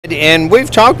And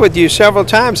we've talked with you several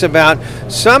times about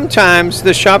sometimes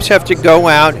the shops have to go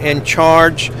out and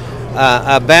charge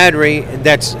a battery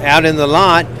that's out in the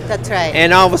lot. That's right.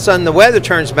 And all of a sudden the weather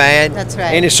turns bad. That's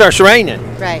right. And it starts raining.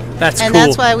 Right. That's and cool.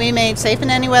 that's why we made Safe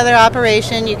in Any Weather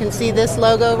operation. You can see this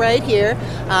logo right here,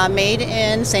 made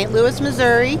in St. Louis,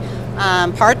 Missouri.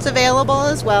 Parts available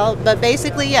as well, but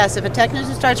basically, yes, if a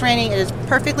technician starts raining, it is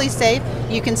perfectly safe.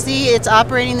 You can see it's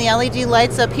operating the LED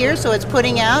lights up here, so it's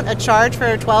putting out a charge for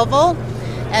a 12 volt,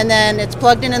 and then it's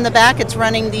plugged in the back. It's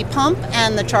running the pump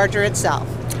and the charger itself.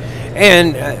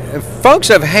 And folks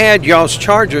have had y'all's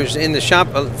chargers in the shop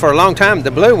for a long time, the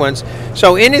blue ones,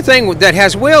 so anything that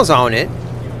has wheels on it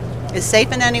Is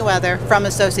Safe in Any Weather from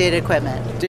Associated Equipment.